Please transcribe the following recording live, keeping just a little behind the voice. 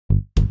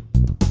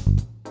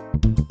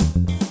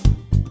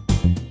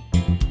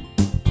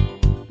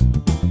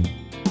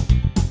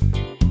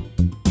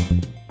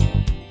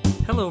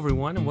Hello,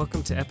 everyone, and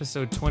welcome to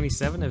episode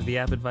 27 of the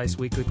App Advice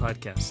Weekly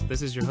Podcast.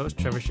 This is your host,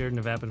 Trevor Sheridan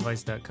of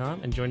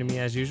AppAdvice.com, and joining me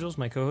as usual is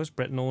my co-host,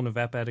 Brett Nolan of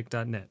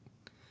AppAddict.net.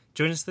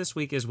 Join us this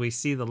week as we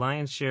see the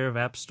lion's share of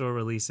App Store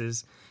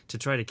releases to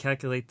try to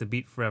calculate the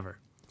beat forever.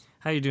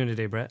 How are you doing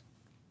today, Brett?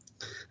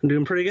 I'm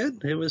doing pretty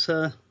good. It was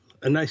a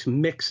nice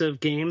mix of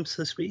games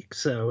this week,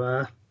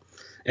 so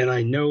and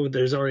I know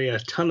there's already a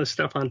ton of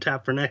stuff on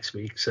tap for next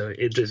week, so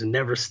it just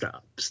never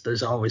stops.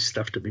 There's always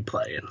stuff to be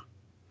playing.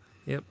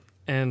 Yep,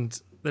 and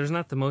there's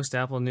not the most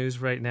Apple news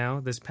right now.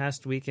 This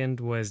past weekend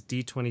was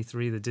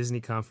D23, the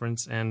Disney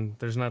conference, and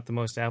there's not the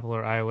most Apple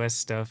or iOS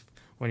stuff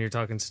when you're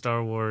talking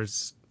Star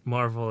Wars,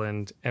 Marvel,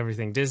 and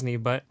everything Disney,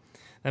 but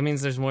that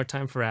means there's more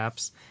time for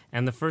apps.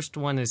 And the first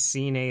one is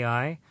Seeing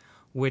AI,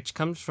 which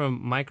comes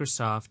from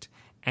Microsoft,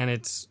 and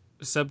it's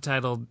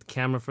subtitled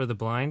Camera for the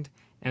Blind,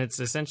 and it's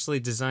essentially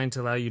designed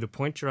to allow you to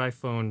point your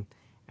iPhone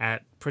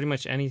at pretty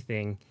much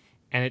anything,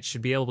 and it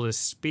should be able to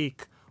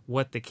speak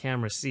what the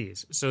camera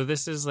sees. So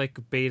this is like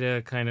a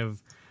beta kind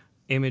of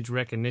image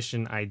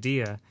recognition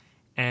idea,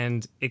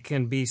 and it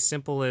can be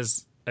simple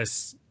as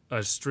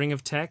a string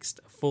of text,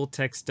 a full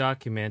text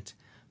document,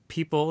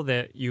 people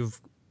that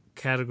you've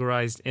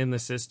categorized in the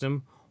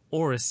system,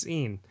 or a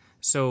scene.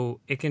 So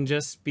it can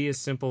just be as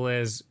simple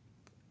as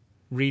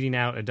reading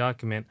out a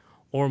document,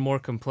 or more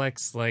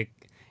complex, like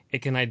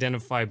it can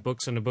identify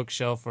books on a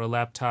bookshelf or a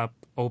laptop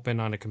open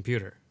on a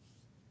computer.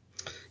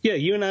 Yeah,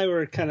 you and I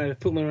were kind of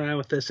fooling around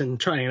with this and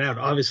trying it out.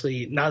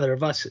 Obviously, neither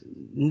of us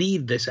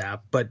need this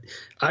app, but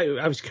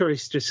I was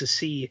curious just to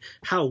see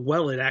how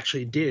well it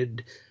actually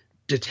did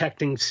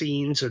detecting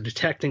scenes or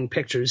detecting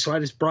pictures. So I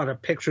just brought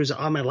up pictures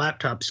on my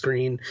laptop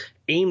screen,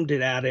 aimed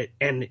it at it,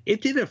 and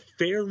it did a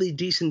fairly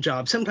decent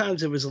job.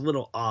 Sometimes it was a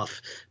little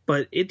off,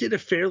 but it did a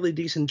fairly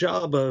decent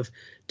job of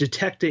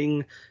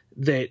detecting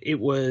that it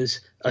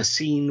was a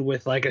scene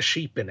with like a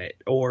sheep in it,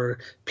 or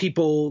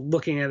people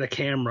looking at a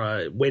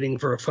camera waiting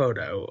for a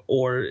photo,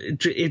 or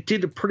it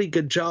did a pretty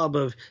good job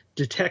of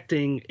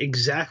detecting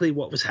exactly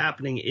what was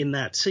happening in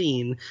that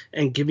scene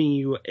and giving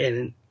you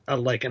an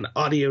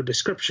audio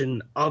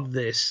description of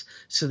this,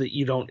 so that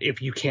you don't,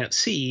 if you can't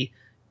see,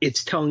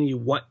 it's telling you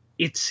what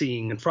it's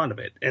seeing in front of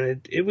it.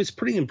 And it was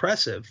pretty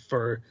impressive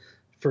for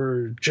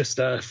just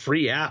a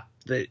free app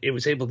that it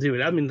was able to do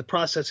it. I mean, the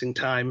processing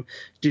time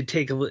did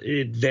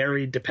it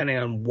varied depending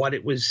on what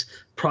it was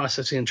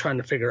processing and trying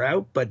to figure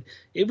out, but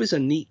it was a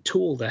neat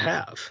tool to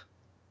have.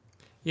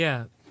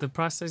 Yeah, the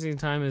processing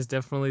time is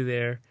definitely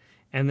there,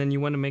 and then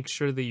you want to make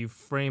sure that you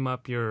frame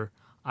up your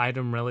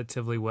item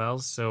relatively well.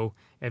 So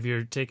if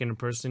you're taking a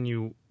person,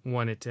 you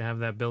want it to have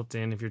that built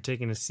in. If you're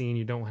taking a scene,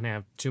 you don't want to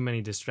have too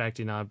many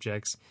distracting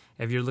objects.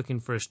 If you're looking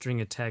for a string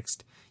of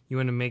text, you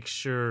want to make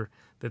sure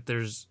that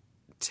there's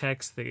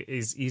text that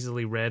is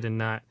easily read and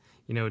not,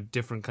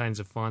 different kinds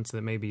of fonts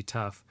that may be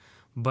tough.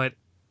 But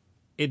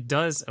it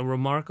does a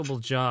remarkable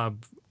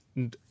job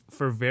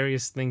for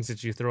various things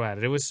that you throw at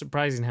it. It was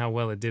surprising how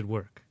well it did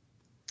work.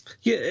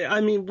 Yeah, I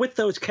mean, with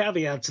those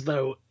caveats,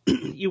 though,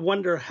 you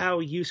wonder how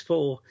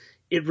useful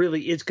it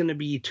really is going to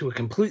be to a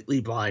completely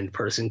blind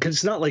person, because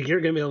it's not like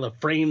you're going to be able to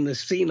frame the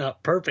scene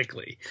up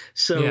perfectly.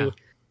 So yeah.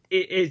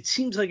 It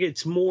seems like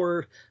it's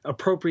more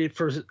appropriate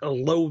for a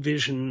low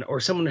vision or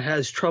someone who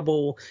has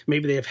trouble.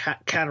 Maybe they have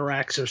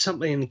cataracts or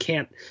something and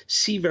can't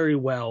see very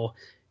well,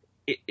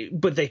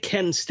 but they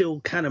can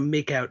still kind of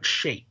make out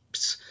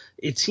shapes.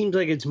 It seems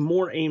like it's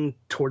more aimed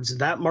towards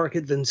that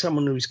market than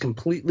someone who's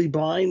completely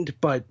blind,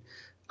 but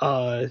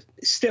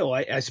still,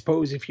 I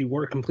suppose if you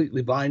were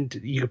completely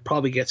blind, you could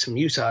probably get some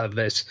use out of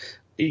this.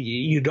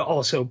 You'd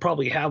also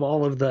probably have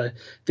all of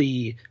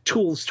the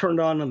tools turned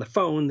on the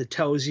phone that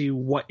tells you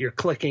what you're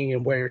clicking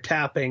and where you're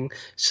tapping,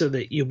 so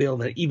that you'll be able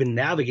to even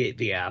navigate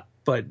the app.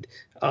 But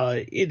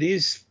it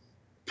is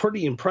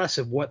pretty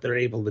impressive what they're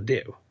able to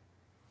do.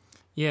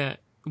 Yeah,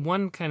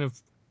 one kind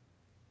of,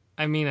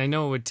 I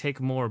know it would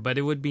take more, but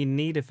it would be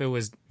neat if it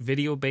was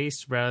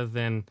video-based rather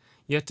than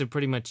you have to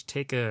pretty much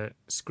take a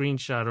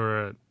screenshot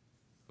or a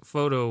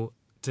photo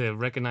to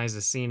recognize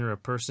a scene or a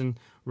person,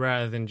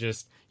 rather than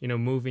just,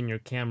 moving your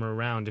camera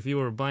around. If you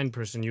were a blind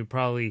person, you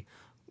probably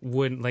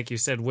wouldn't, like you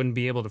said, wouldn't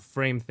be able to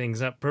frame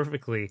things up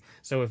perfectly.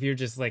 So if you're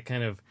just like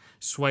kind of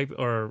swipe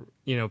or,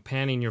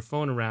 panning your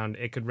phone around,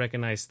 it could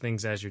recognize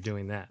things as you're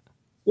doing that.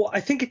 Well,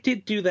 I think it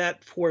did do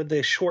that for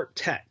the short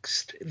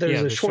text.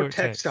 There's a short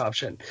text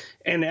option.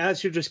 And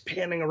as you're just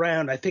panning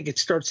around, I think it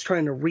starts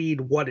trying to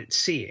read what it's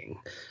seeing.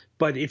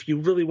 But if you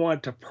really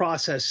want to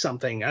process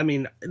something,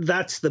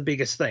 that's the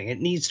biggest thing. It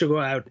needs to go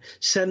out,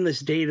 send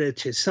this data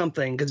to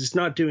something, because it's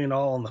not doing it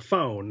all on the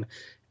phone,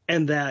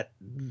 and that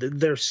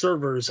their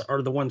servers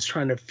are the ones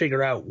trying to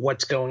figure out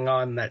what's going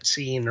on in that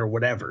scene or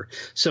whatever.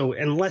 So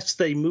unless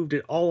they moved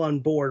it all on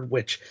board,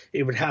 which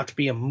it would have to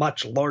be a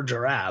much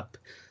larger app,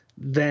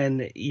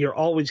 then you're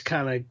always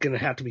kind of going to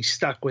have to be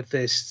stuck with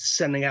this,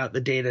 sending out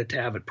the data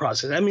to have it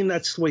processed.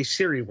 That's the way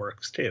Siri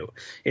works too.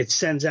 It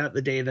sends out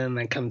the data and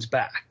then comes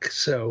back.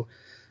 So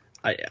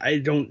I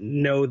don't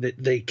know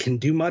that they can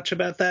do much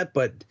about that,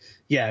 but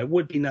yeah, it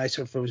would be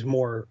nicer if it was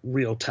more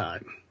real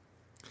time.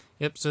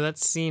 Yep, so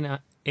that's Scene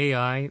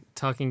AI,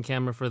 talking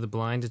camera for the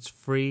blind. It's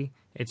free,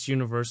 it's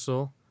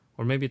universal,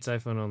 or maybe it's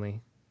iPhone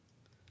only.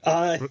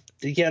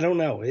 Yeah, I don't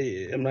know.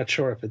 I'm not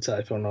sure if it's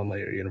iPhone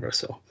only or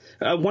universal.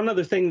 One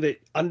other thing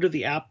that under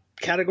the app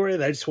category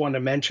that I just want to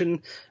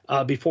mention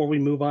before we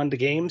move on to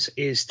games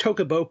is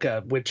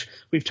Tokaboka, which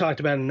we've talked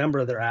about in a number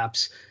of their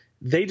apps.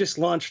 They just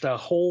launched a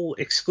whole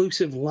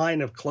exclusive line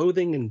of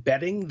clothing and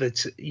bedding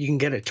that you can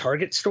get at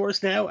Target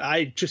stores now.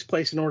 I just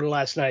placed an order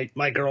last night.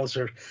 My girls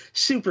are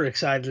super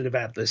excited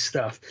about this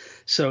stuff.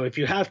 So if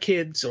you have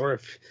kids, or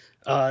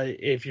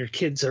if your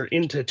kids are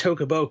into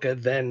Tokaboka,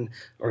 then,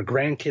 or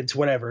grandkids,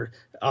 whatever,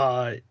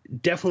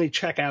 definitely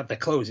check out the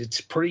clothes.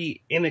 It's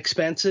pretty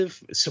inexpensive,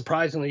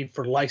 surprisingly,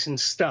 for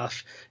licensed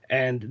stuff,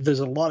 and there's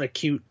a lot of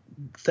cute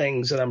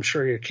things that I'm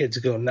sure your kids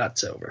go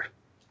nuts over.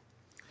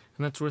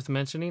 And that's worth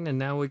mentioning, and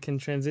now we can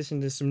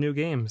transition to some new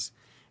games.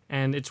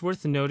 And it's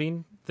worth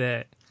noting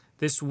that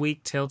this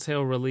week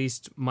Telltale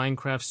released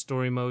Minecraft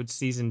Story Mode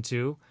Season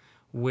 2,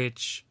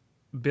 which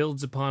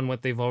builds upon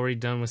what they've already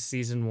done with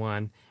Season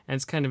 1. And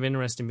it's kind of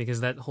interesting because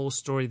that whole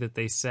story that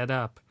they set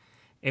up,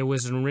 it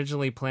was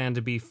originally planned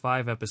to be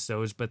 5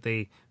 episodes, but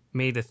they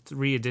made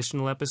 3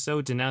 additional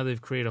episodes, and now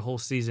they've created a whole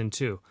Season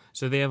 2.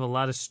 So they have a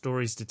lot of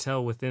stories to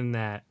tell within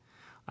that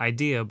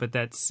idea, but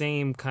that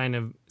same kind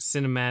of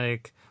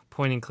cinematic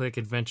point-and-click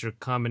adventure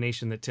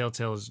combination that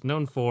Telltale is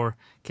known for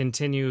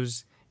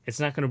continues. It's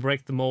not going to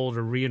break the mold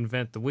or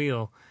reinvent the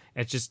wheel.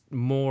 It's just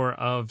more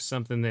of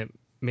something that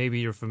maybe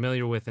you're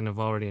familiar with and have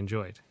already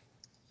enjoyed.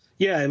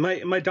 Yeah,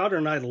 my daughter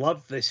and I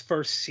loved this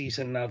first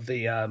season of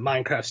the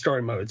Minecraft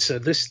Story Mode, so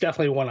this is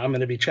definitely one I'm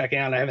going to be checking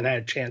out. I haven't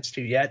had a chance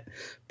to yet,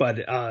 but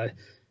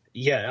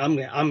yeah,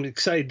 I'm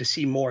excited to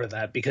see more of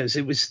that because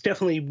it was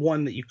definitely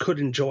one that you could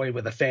enjoy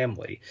with a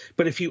family.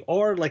 But if you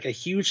are like a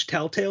huge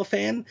Telltale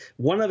fan,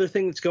 one other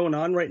thing that's going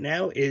on right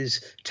now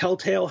is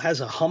Telltale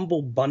has a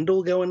Humble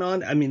Bundle going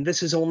on. I mean,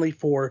 this is only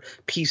for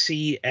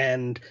PC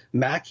and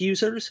Mac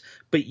users,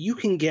 but you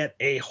can get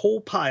a whole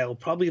pile,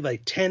 probably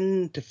like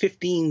 10 to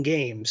 15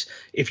 games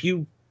if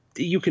you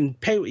can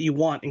pay what you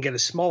want and get a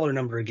smaller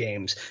number of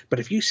games.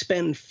 But if you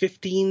spend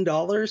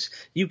 $15,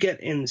 you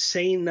get an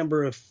insane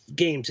number of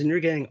games, and you're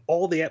getting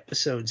all the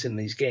episodes in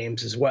these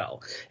games as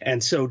well.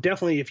 And so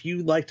definitely if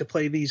you like to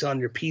play these on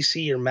your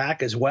PC or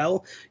Mac as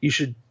well, you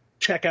should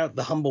check out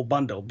the Humble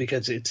Bundle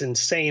because it's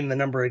insane the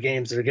number of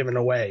games that are given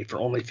away for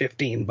only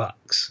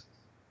 $15.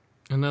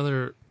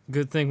 Another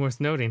good thing worth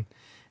noting.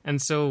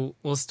 And so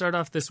we'll start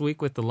off this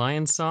week with the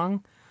Lion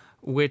Song,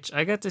 which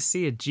I got to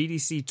see at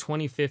GDC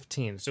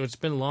 2015. So it's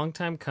been a long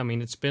time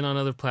coming. It's been on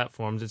other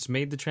platforms. It's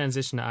made the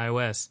transition to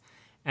iOS.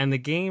 And the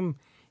game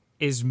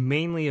is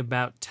mainly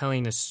about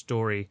telling a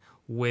story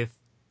with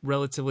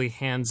relatively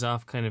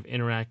hands-off kind of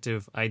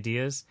interactive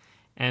ideas.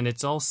 And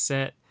it's all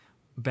set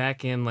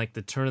back in like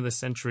the turn of the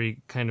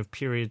century kind of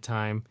period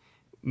time,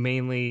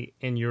 mainly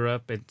in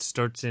Europe. It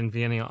starts in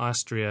Vienna,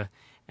 Austria.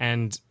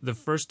 And the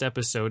first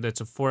episode,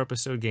 it's a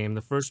 4-episode game.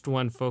 The first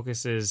one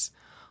focuses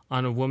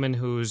on a woman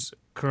who's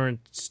current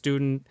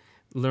student,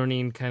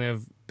 learning, kind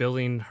of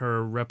building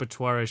her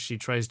repertoire as she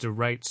tries to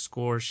write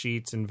score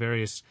sheets and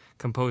various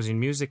composing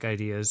music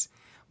ideas.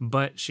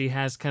 But she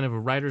has kind of a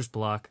writer's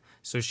block,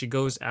 so she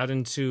goes out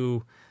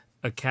into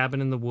a cabin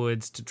in the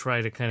woods to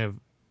try to kind of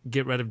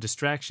get rid of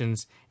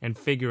distractions and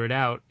figure it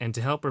out. And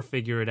to help her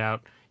figure it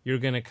out, you're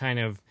going to kind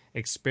of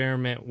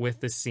experiment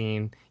with the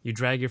scene. You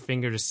drag your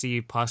finger to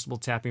see possible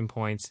tapping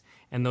points,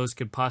 and those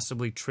could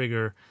possibly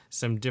trigger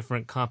some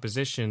different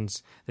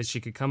compositions that she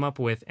could come up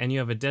with. And you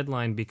have a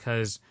deadline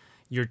because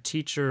your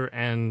teacher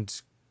and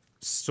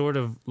sort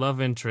of love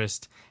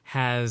interest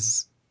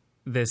has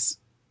this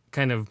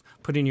kind of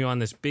putting you on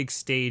this big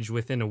stage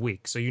within a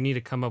week. So you need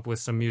to come up with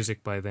some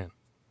music by then.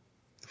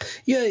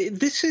 Yeah,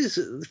 this is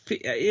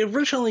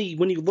originally,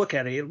 when you look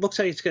at it, it looks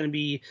like it's going to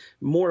be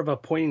more of a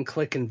point and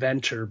click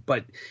adventure,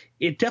 but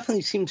it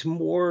definitely seems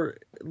more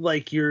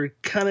like you're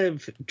kind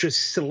of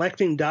just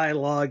selecting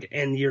dialogue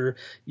and you're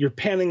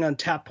panning on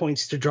tap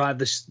points to drive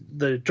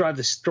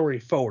the story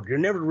forward. You're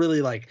never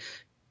really like,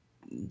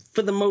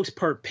 for the most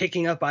part,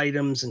 picking up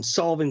items and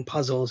solving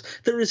puzzles.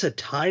 There is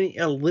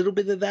a little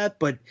bit of that,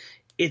 but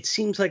it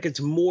seems like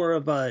it's more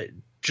of a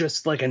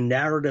just like a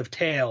narrative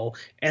tale,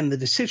 and the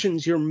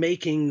decisions you're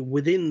making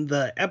within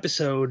the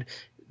episode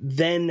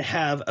then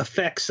have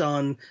effects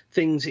on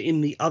things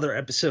in the other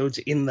episodes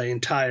in the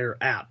entire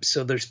app.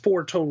 So there's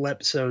 4 total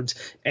episodes,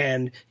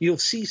 and you'll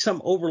see some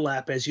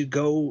overlap as you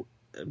go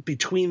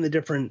between the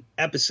different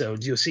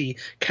episodes. You'll see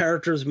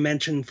characters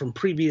mentioned from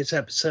previous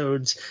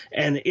episodes,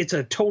 and it's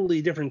a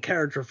totally different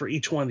character for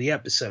each one of the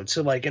episodes.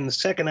 So like in the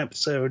second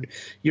episode,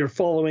 you're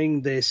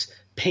following this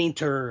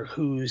painter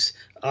who's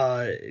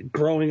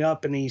growing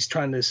up, and he's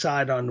trying to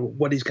decide on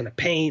what he's going to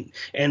paint.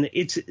 And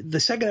the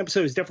second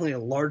episode is definitely a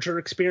larger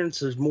experience.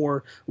 There's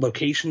more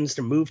locations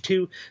to move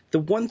to. The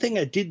one thing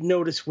I did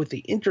notice with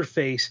the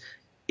interface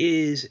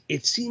is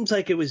it seems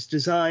like it was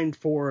designed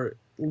for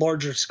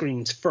larger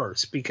screens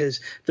first,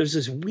 because there's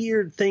this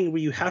weird thing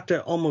where you have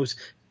to almost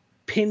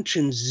pinch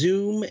and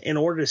zoom in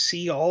order to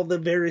see all the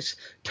various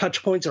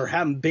touch points, or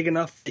have them big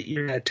enough that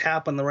you're going to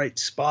tap on the right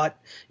spot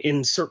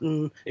in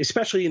certain,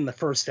 especially in the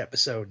first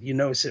episode, you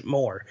notice it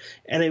more.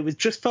 And it was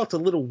just felt a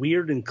little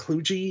weird and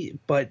kludgy,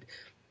 but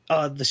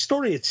the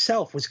story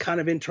itself was kind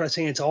of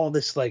interesting. It's all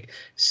this like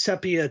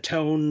sepia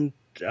tone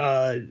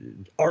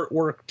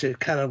artwork to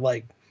kind of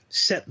like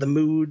set the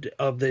mood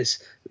of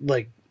this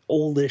like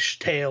oldish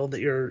tale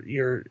that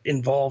you're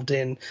involved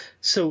in.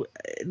 So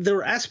there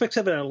were aspects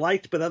of it I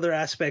liked, but other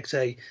aspects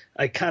I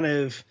kind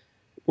of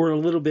were a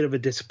little bit of a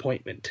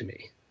disappointment to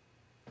me.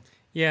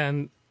 Yeah,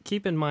 and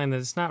keep in mind that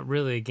it's not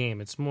really a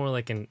game. It's more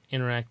like an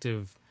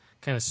interactive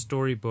kind of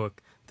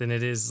storybook than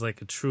it is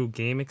like a true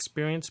game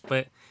experience,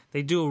 but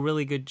they do a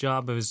really good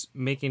job of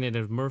making it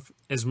as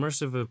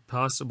immersive as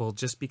possible,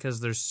 just because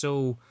there's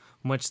so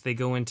much they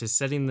go into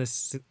setting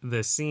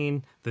the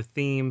scene, the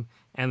theme,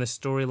 and the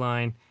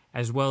storyline,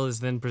 as well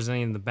as then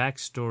presenting the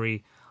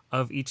backstory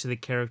of each of the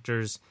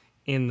characters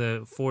in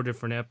the 4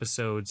 different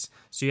episodes.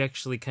 So you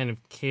actually kind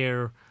of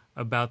care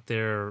about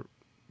their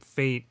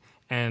fate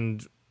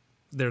and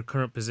their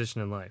current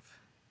position in life.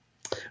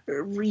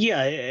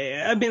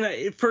 Yeah, I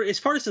mean, for as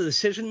far as the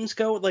decisions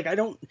go, like I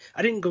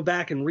didn't go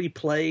back and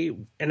replay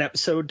an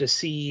episode to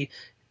see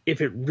if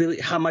it really,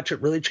 how much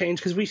it really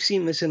changed, because we've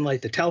seen this in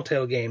like the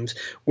Telltale games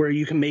where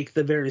you can make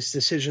the various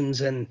decisions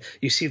and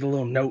you see the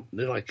little note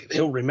like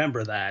he'll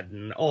remember that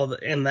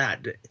and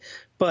that.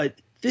 But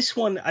this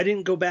one, I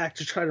didn't go back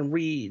to try to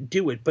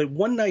redo it. But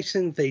one nice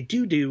thing they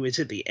do is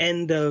at the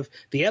end of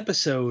the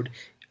episode,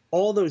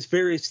 all those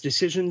various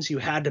decisions you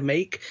had to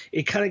make,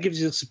 it kind of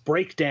gives you this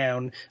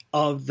breakdown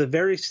of the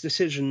various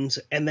decisions,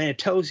 and then it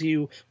tells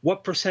you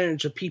what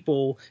percentage of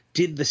people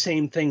did the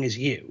same thing as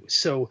you.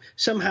 So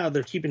somehow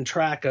they're keeping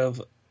track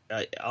of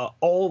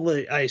all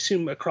the, I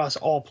assume across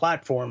all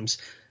platforms,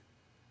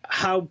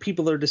 how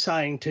people are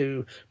deciding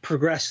to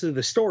progress through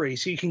the story.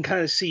 So you can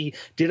kind of see,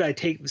 did I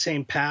take the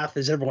same path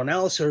as everyone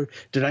else, or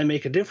did I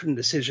make a different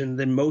decision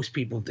than most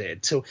people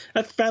did? So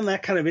I found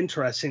that kind of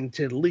interesting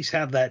to at least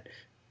have that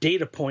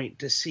data point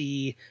to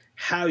see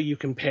how you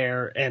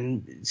compare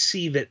and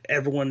see that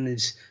everyone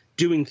is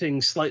doing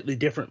things slightly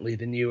differently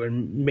than you,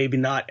 and maybe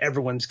not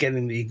everyone's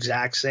getting the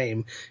exact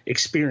same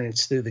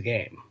experience through the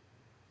game.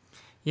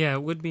 Yeah,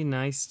 it would be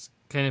nice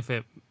kind of if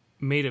it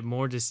made it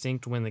more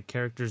distinct when the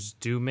characters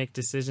do make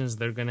decisions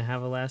they're going to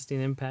have a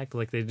lasting impact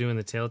like they do in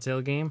the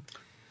Telltale game.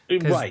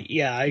 Right,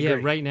 yeah, I agree. Yeah,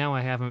 right now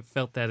I haven't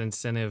felt that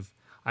incentive.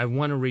 I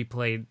want to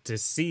replay to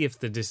see if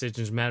the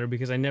decisions matter,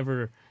 because I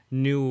never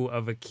knew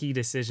of a key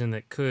decision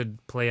that could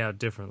play out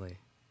differently.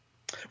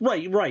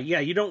 Right.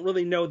 Yeah, you don't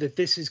really know that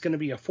this is going to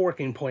be a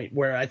forking point,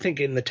 where I think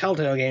in the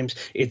Telltale games,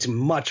 it's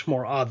much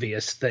more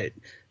obvious that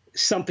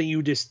something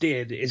you just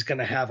did is going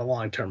to have a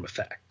long-term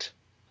effect.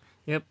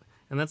 Yep,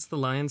 and that's the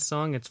Lions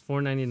song. It's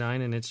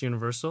 $4.99 and it's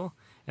universal.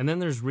 And then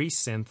there's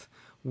Resynth,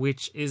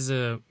 which is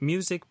a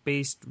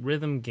music-based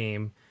rhythm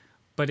game,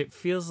 but it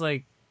feels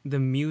like the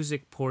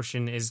music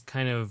portion is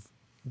kind of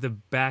the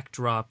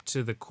backdrop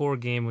to the core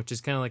game, which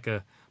is kind of like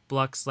a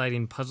block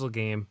sliding puzzle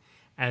game,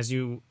 as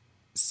you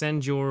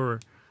send your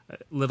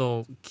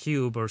little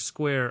cube or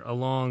square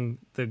along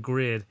the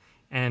grid,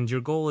 and your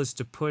goal is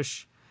to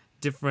push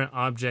different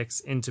objects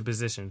into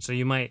position. So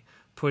you might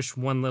push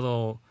one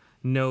little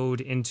node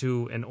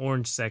into an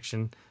orange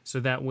section, so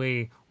that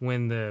way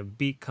when the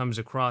beat comes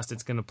across,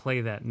 it's going to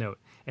play that note.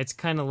 It's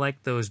kind of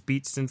like those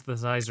beat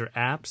synthesizer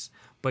apps,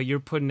 but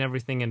you're putting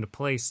everything into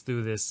place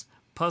through this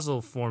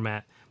puzzle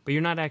format, but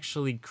you're not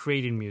actually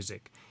creating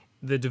music.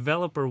 The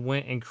developer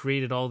went and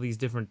created all these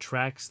different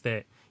tracks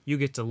that you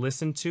get to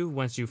listen to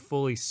once you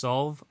fully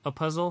solve a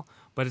puzzle,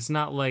 but it's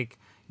not like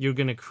you're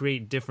going to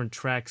create different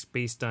tracks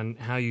based on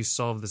how you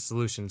solve the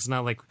solution. It's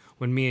not like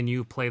when me and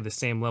you play the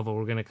same level,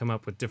 we're going to come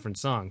up with different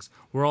songs.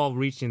 We're all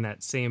reaching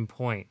that same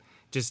point,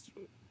 just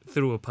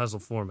through a puzzle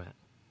format.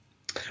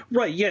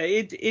 Right, yeah,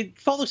 it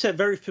follows that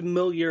very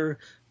familiar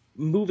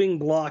moving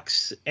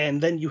blocks,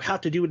 and then you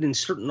have to do it in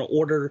certain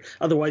order,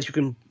 otherwise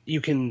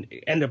you can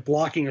end up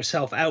blocking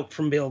yourself out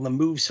from being able to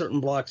move certain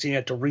blocks, and you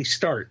have to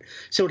restart.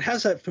 So it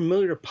has that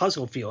familiar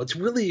puzzle feel. It's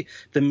really,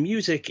 the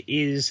music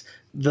is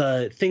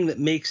the thing that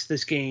makes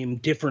this game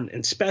different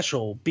and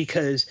special,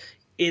 because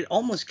it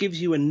almost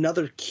gives you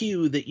another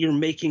cue that you're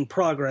making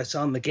progress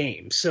on the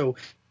game. So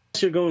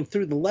as you're going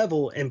through the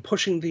level and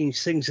pushing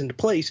these things into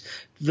place,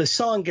 the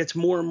song gets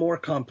more and more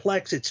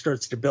complex. It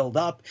starts to build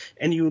up,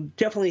 and you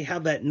definitely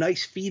have that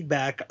nice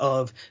feedback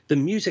of the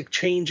music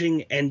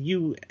changing, and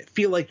you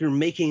feel like you're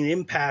making an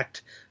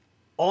impact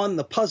on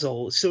the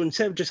puzzle. So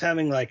instead of just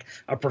having like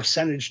a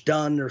percentage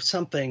done or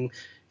something,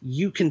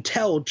 you can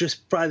tell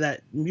just by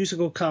that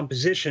musical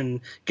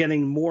composition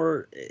getting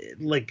more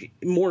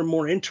and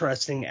more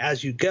interesting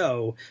as you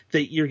go,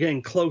 that you're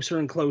getting closer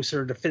and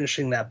closer to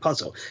finishing that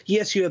puzzle.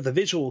 Yes, you have the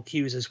visual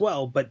cues as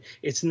well, but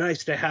it's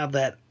nice to have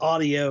that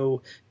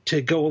audio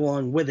to go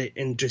along with it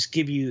and just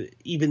give you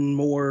even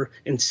more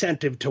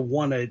incentive to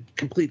want to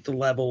complete the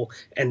level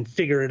and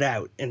figure it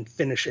out and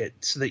finish it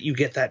so that you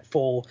get that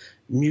full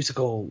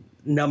musical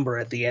number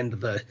at the end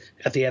of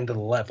the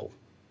level.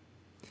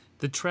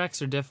 The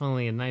tracks are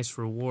definitely a nice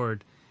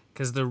reward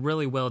because they're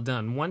really well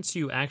done. Once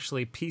you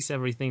actually piece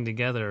everything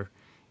together,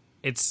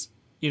 it's,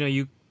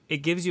 it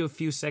gives you a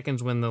few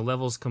seconds when the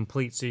level's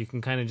complete so you can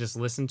kind of just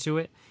listen to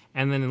it.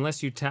 And then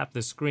unless you tap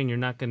the screen, you're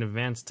not going to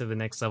advance to the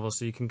next level,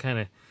 so you can kind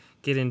of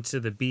get into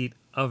the beat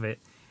of it.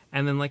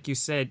 And then, like you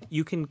said,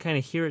 you can kind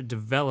of hear it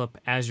develop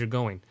as you're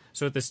going.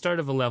 So at the start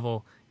of a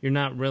level, you're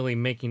not really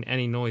making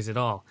any noise at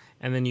all.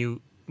 And then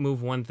you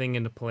move one thing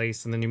into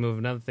place, and then you move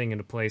another thing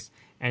into place,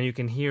 and you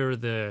can hear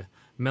the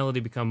melody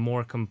become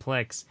more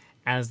complex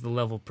as the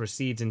level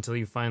proceeds until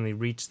you finally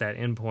reach that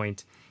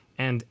endpoint.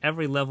 And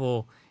every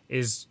level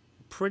is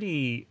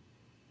pretty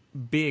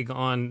big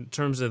on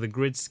terms of the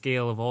grid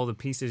scale of all the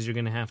pieces you're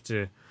going to have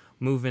to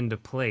move into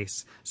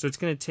place. So it's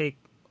going to take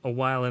a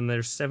while, and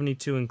there's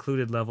 72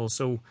 included levels,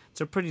 so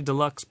it's a pretty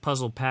deluxe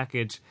puzzle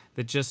package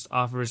that just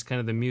offers kind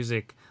of the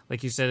music,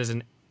 like you said, as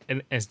an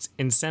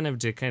incentive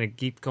to kind of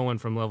keep going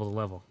from level to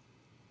level.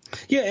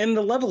 Yeah, and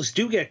the levels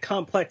do get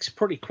complex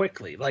pretty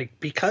quickly. Like,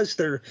 because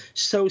they're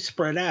so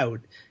spread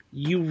out,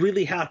 you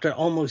really have to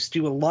almost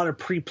do a lot of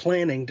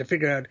pre-planning to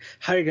figure out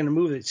how you're going to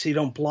move it so you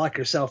don't block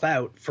yourself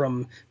out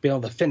from being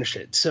able to finish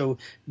it. So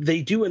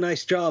they do a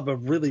nice job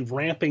of really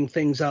ramping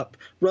things up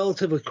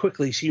relatively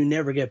quickly so you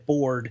never get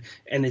bored,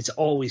 and it's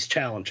always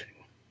challenging.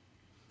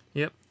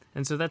 Yep,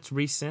 and so that's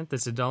Resynth.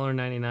 That's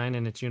 $1.99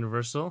 and it's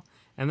universal.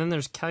 And then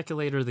there's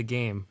Calculator the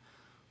Game,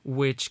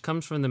 which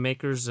comes from the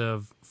makers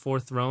of Four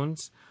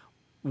Thrones,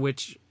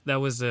 which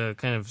that was a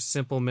kind of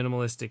simple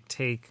minimalistic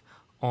take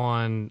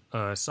on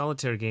a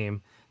solitaire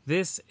game.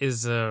 This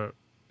is a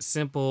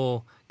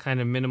simple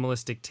kind of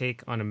minimalistic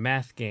take on a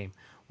math game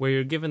where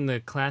you're given the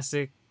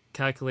classic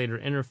calculator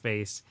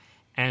interface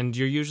and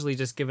you're usually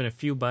just given a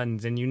few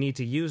buttons and you need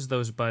to use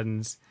those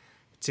buttons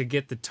to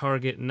get the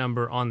target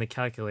number on the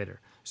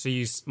calculator. So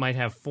you might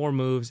have 4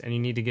 moves and you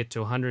need to get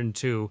to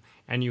 102,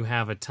 and you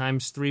have a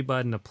 ×3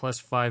 button, a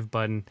 +5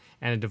 button,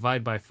 and a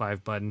divide by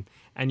 5 button,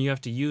 and you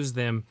have to use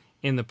them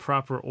in the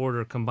proper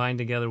order combined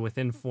together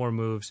within 4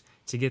 moves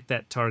to get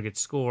that target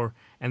score.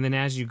 And then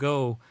as you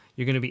go,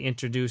 you're going to be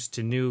introduced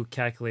to new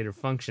calculator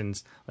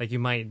functions, like you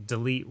might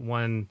delete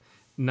one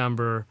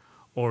number,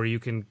 or you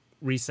can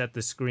reset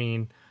the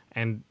screen,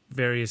 and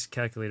various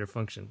calculator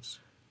functions.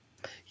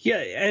 Yeah,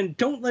 and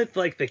don't let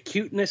like the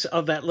cuteness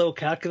of that little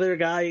calculator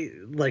guy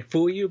like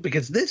fool you,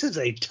 because this is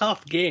a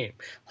tough game.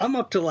 I'm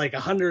up to like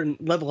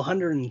level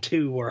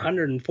 102 or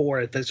 104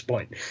 at this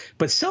point,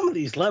 but some of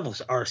these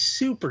levels are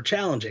super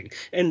challenging.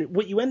 And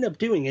what you end up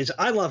doing is,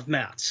 I love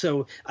math,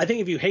 so I think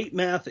if you hate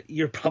math,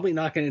 you're probably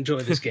not going to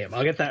enjoy this game.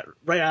 I'll get that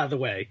right out of the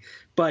way.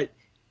 But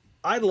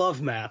I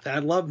love math. I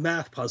love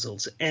math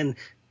puzzles, and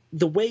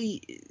the way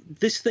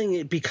this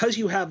thing, because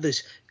you have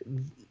this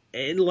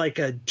like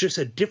just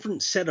a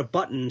different set of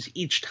buttons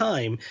each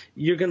time,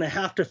 you're going to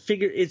have to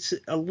it's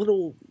a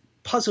little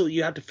puzzle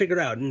you have to figure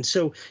out. And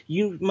so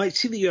you might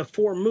see that you have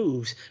 4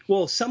 moves.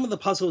 Well, some of the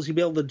puzzles you'll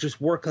be able to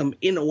just work them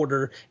in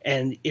order,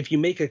 and if you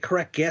make a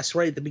correct guess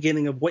right at the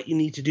beginning of what you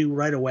need to do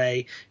right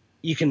away,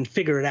 you can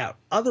figure it out.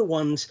 Other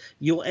ones,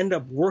 you'll end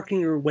up working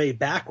your way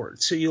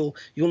backwards. So you'll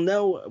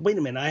know, wait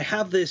a minute, I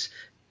have this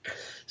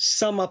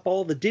sum up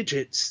all the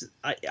digits.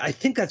 I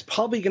think that's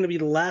probably going to be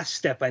the last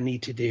step I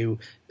need to do.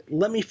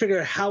 Let me figure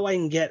out how I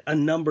can get a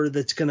number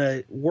that's going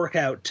to work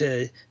out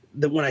to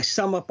that when I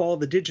sum up all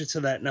the digits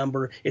of that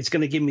number, it's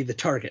going to give me the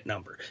target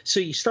number. So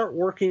you start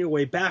working your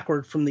way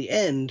backward from the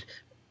end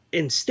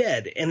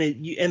instead, and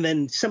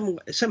then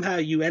somehow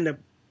you end up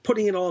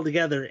putting it all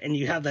together, and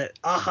you have that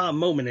aha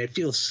moment. It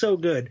feels so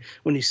good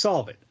when you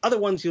solve it. Other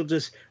ones, you'll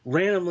just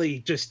randomly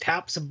just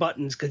tap some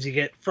buttons because you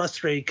get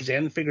frustrated because you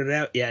haven't figured it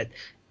out yet,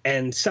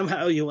 and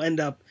somehow you'll end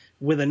up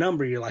with a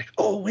number. You're like,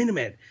 oh, wait a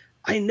minute.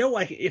 I know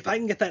if I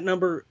can get that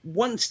number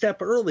one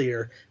step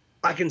earlier,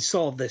 I can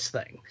solve this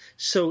thing.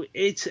 So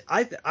it's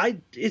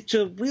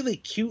a really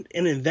cute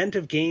and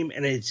inventive game,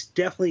 and it's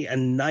definitely a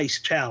nice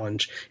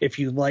challenge if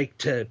you like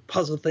to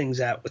puzzle things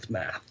out with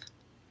math.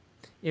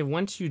 Yeah,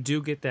 once you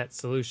do get that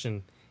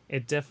solution,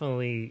 it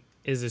definitely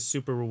is a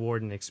super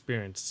rewarding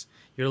experience.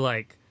 You're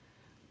like,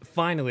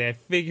 finally, I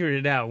figured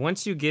it out.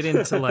 Once you get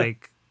into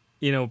like,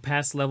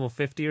 past level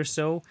 50 or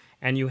so,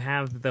 and you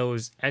have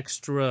those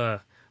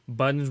extra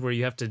buttons where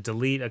you have to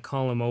delete a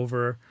column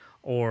over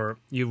or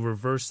you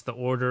reverse the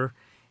order,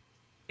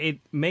 it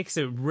makes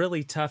it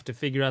really tough to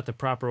figure out the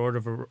proper order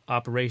of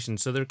operation.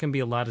 So there can be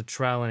a lot of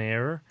trial and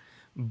error.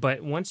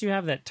 But once you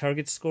have that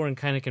target score and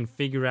kind of can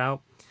figure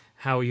out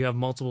how you have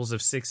multiples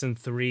of 6 and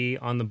 3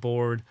 on the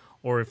board,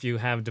 or if you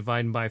have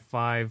dividing by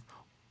 5,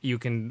 you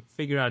can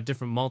figure out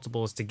different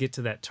multiples to get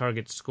to that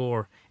target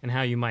score and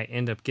how you might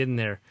end up getting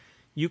there.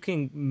 You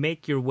can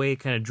make your way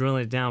kind of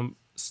drilling it down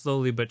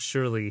slowly but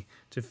surely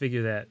to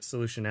figure that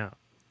solution out.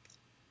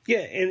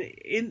 Yeah,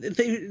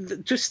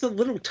 and just the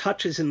little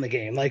touches in the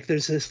game. Like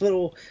there's this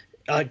little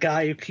a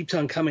guy who keeps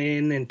on coming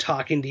in and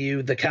talking to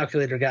you, the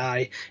calculator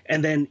guy,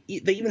 and then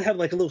they even have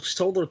like a little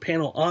solar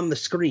panel on the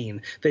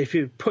screen that if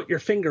you put your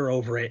finger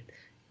over it,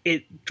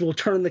 it will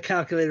turn the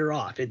calculator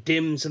off. It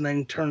dims and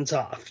then turns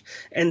off.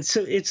 And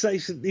so it's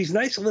nice, these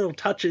nice little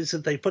touches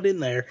that they put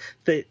in there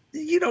that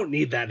you don't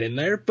need that in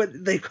there, but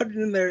they put it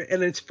in there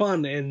and it's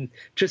fun and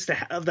just to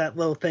have that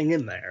little thing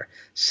in there.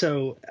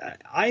 So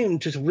I am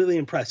just really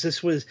impressed.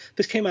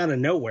 This came out of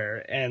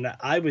nowhere and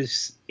I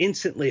was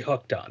instantly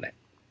hooked on it.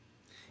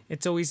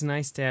 It's always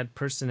nice to add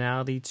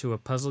personality to a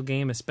puzzle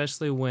game,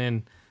 especially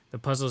when the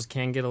puzzles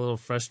can get a little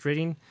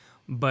frustrating,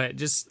 but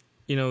just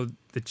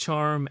the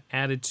charm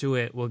added to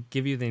it will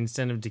give you the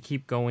incentive to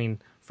keep going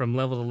from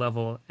level to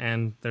level,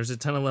 and there's a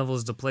ton of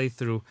levels to play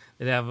through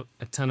that have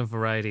a ton of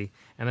variety,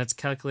 and that's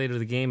Calculator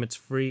the game. It's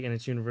free and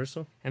it's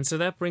universal. And so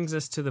that brings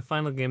us to the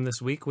final game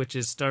this week, which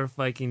is Star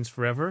Vikings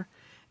Forever,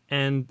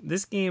 and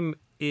this game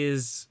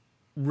is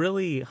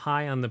really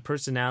high on the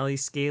personality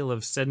scale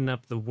of setting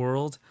up the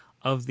world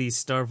of these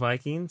Star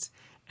Vikings,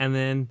 and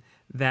then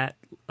that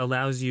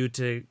allows you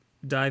to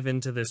dive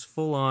into this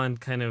full-on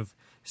kind of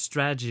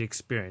strategy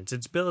experience.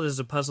 It's built as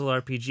a puzzle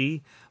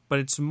RPG, but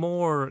it's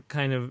more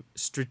kind of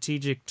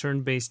strategic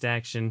turn-based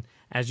action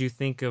as you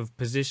think of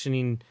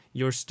positioning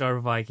your Star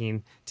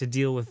Viking to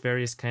deal with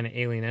various kind of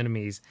alien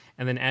enemies.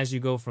 And then as you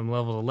go from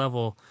level to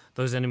level,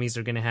 those enemies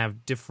are going to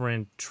have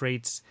different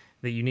traits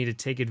that you need to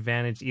take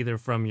advantage either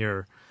from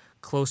your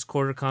close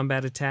quarter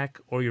combat attack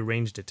or your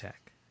ranged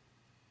attack.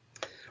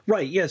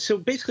 Right, yeah. So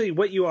basically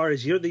what you are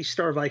is you're these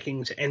Star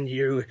Vikings and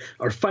you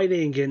are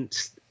fighting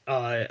against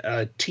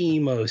a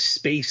team of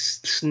space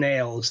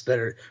snails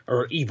that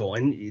are evil,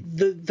 and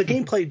the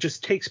gameplay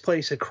just takes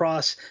place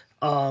across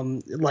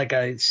like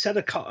a set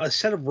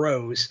of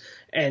rows,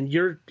 and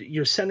you're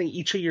sending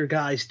each of your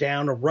guys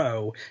down a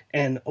row,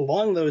 and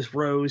along those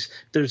rows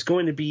there's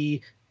going to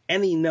be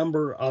any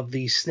number of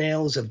these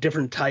snails of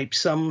different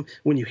types. Some,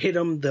 when you hit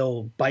them,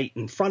 they'll bite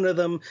in front of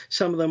them.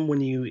 Some of them,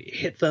 when you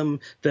hit them,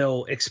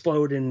 they'll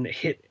explode and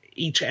hit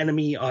each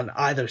enemy on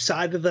either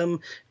side of them.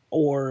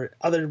 Or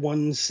other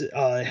ones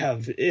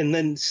and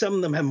then some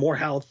of them have more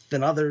health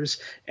than others.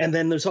 And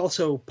then there's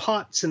also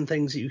pots and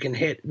things that you can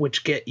hit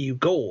which get you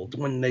gold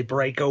when they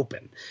break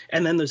open.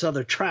 And then there's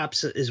other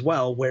traps as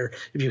well where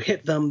if you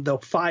hit them, they'll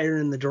fire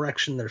in the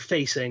direction they're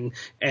facing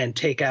and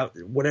take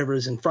out whatever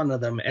is in front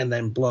of them and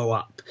then blow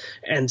up.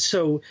 And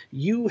so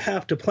you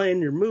have to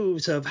plan your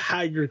moves of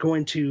how you're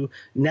going to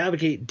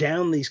navigate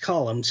down these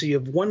columns. So you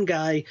have one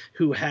guy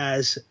who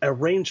has a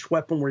ranged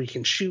weapon where he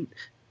can shoot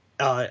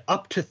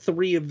up to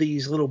 3 of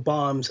these little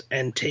bombs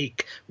and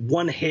take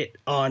 1 hit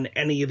on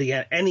any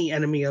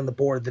enemy on the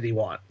board that he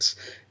wants.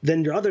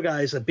 Then your other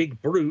guy is a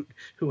big brute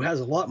who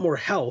has a lot more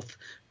health,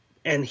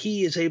 and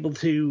he is able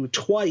to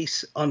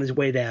twice on his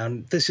way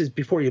down. This is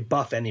before you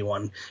buff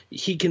anyone.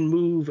 He can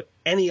move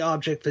any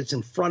object that's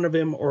in front of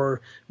him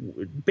or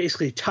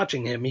basically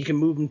touching him. He can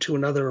move him to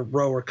another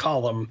row or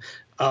column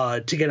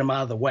to get him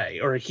out of the way.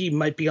 Or he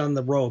might be on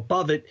the row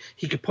above it.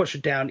 He could push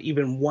it down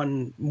even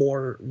 1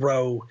 more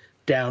row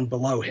down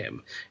below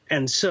him.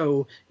 And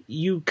so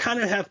you kind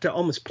of have to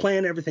almost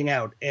plan everything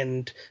out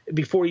and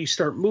before you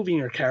start moving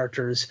your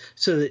characters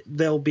so that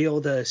they'll be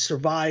able to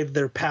survive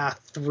their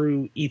path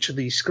through each of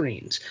these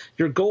screens.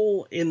 Your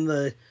goal in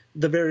the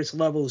various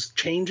levels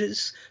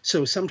changes.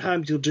 So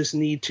sometimes you'll just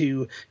need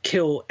to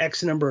kill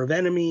X number of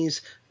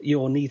enemies.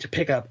 You'll need to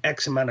pick up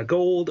X amount of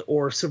gold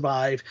or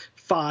survive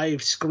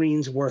 5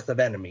 screens worth of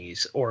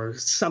enemies or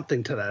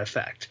something to that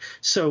effect.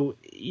 So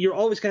you're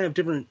always going to have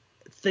different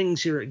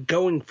things you're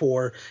going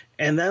for,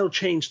 and that'll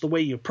change the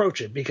way you approach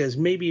it, because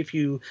maybe if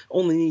you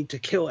only need to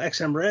kill X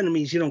number of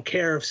enemies, you don't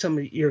care if some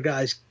of your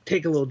guys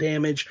take a little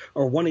damage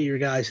or one of your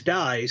guys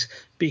dies,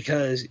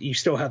 because you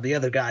still have the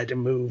other guy to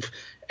move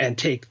and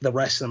take the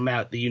rest of them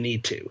out that you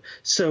need to.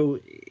 So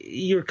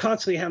you're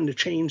constantly having to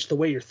change the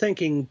way you're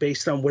thinking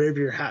based on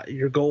whatever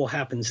your goal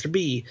happens to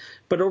be,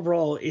 but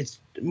overall it's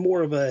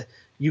more of a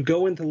you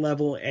go into the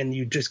level and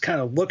you just kind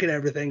of look at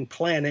everything,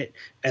 plan it,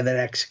 and then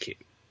execute.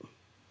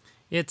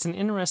 It's an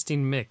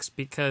interesting mix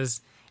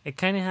because it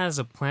kind of has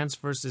a Plants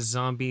vs.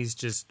 Zombies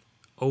just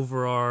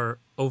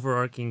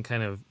overarching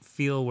kind of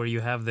feel where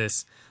you have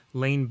this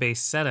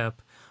lane-based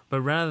setup,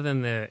 but rather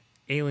than the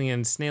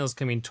alien snails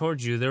coming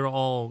towards you, they're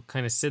all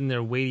kind of sitting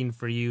there waiting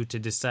for you to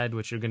decide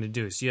what you're going to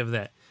do. So you have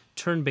that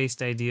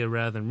turn-based idea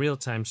rather than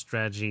real-time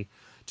strategy,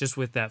 just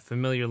with that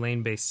familiar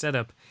lane-based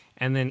setup,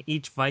 and then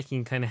each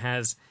Viking kind of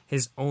has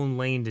his own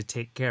lane to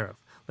take care of.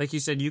 Like you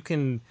said, you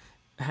can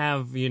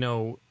have,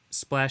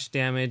 splash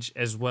damage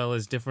as well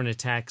as different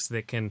attacks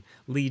that can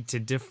lead to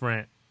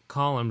different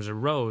columns or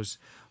rows,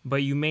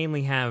 but you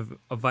mainly have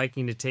a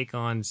Viking to take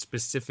on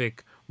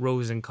specific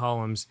rows and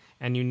columns,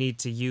 and you need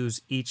to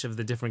use each of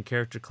the different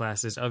character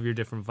classes of your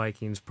different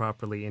Vikings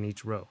properly in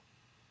each row.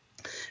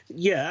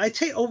 Yeah, I'd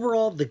say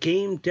overall the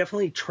game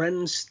definitely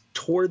trends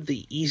toward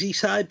the easy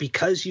side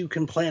because you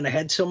can plan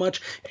ahead so much,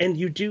 and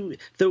you do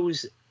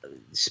those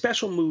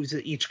special moves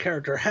that each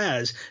character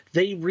has,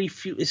 they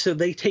so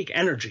they take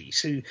energy.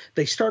 So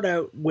they start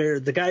out where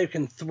the guy who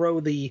can throw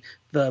the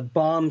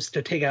bombs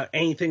to take out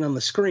anything on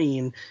the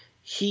screen,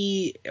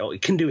 he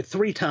can do it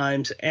 3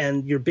 times,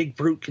 and your big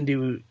brute can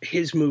do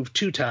his move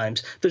 2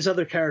 times. There's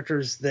other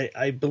characters that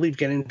I believe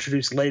get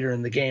introduced later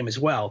in the game as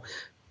well.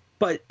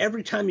 But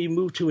every time you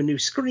move to a new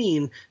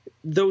screen,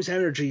 those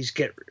energies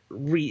get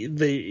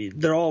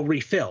they're all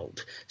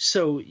refilled.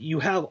 So you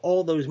have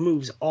all those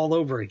moves all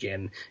over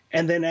again.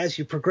 And then as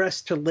you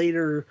progress to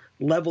later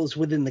levels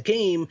within the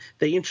game,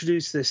 they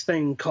introduce this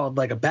thing called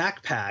like a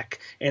backpack.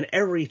 And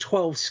every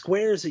 12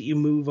 squares that you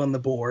move on the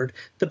board,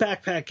 the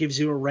backpack gives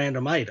you a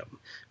random item.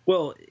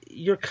 Well,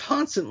 you're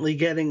constantly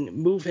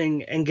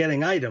moving and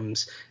getting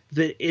items.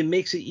 That it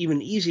makes it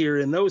even easier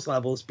in those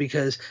levels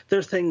because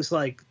there's things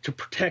like to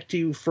protect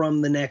you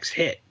from the next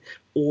hit,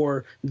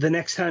 or the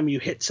next time you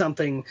hit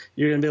something,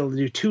 you're going to be able to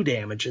do 2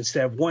 damage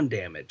instead of 1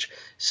 damage.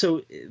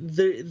 So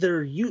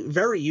they're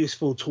very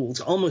useful tools,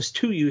 almost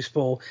too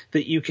useful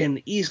that you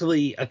can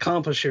easily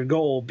accomplish your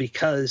goal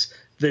because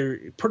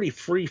they're pretty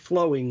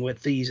free-flowing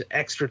with these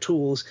extra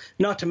tools,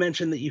 not to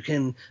mention that you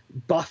can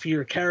buff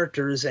your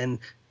characters and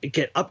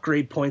get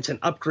upgrade points and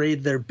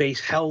upgrade their base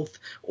health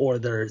or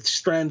their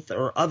strength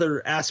or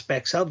other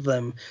aspects of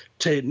them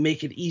to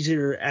make it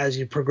easier as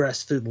you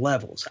progress through the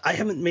levels. I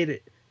haven't made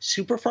it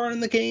super far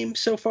in the game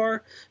so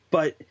far,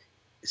 but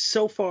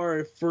so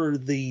far for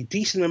the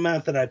decent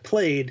amount that I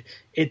played,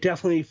 it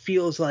definitely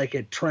feels like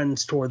it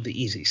trends toward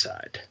the easy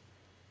side.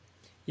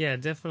 Yeah,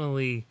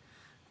 definitely.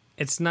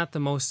 It's not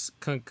the most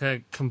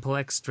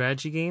complex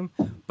strategy game,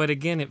 but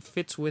again, it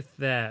fits with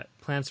that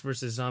Plants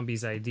vs.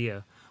 Zombies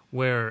idea,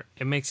 where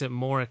it makes it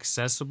more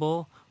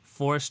accessible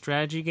for a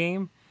strategy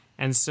game.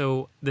 And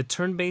so the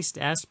turn-based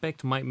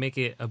aspect might make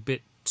it a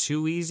bit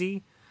too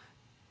easy,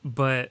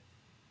 but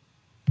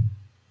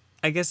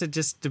I guess it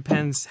just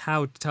depends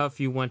how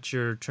tough you want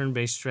your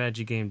turn-based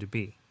strategy game to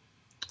be.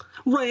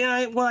 Right.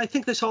 I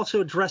think this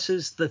also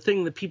addresses the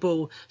thing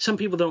that some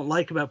people don't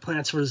like about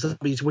Plants vs.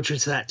 Zombies, which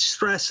is that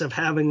stress of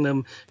having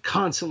them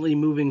constantly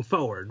moving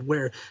forward,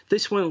 where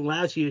this one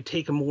allows you to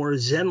take a more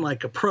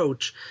Zen-like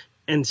approach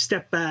and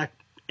step back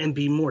and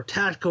be more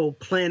tactical,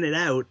 plan it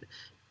out,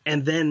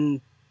 and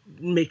then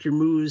make your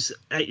moves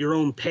at your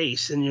own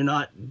pace, and you're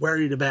not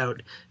worried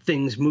about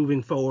things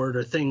moving forward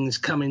or things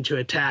coming to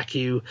attack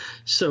you.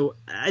 So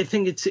I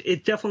think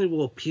it definitely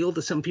will appeal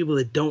to some people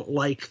that don't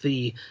like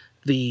the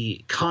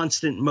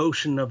constant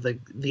motion of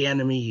the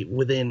enemy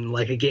within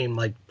like a game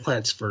like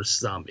Plants vs.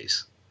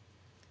 Zombies.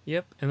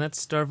 Yep, and that's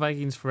Star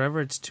Vikings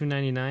Forever. It's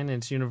 $2.99 and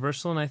it's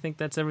universal, and I think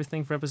that's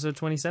everything for episode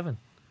 27.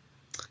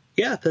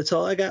 Yeah, that's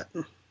all I got.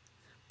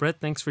 Brett,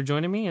 thanks for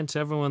joining me, and to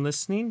everyone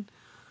listening,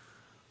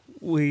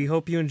 we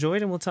hope you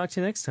enjoyed, and we'll talk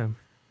to you next time.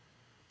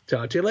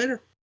 Talk to you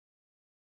later.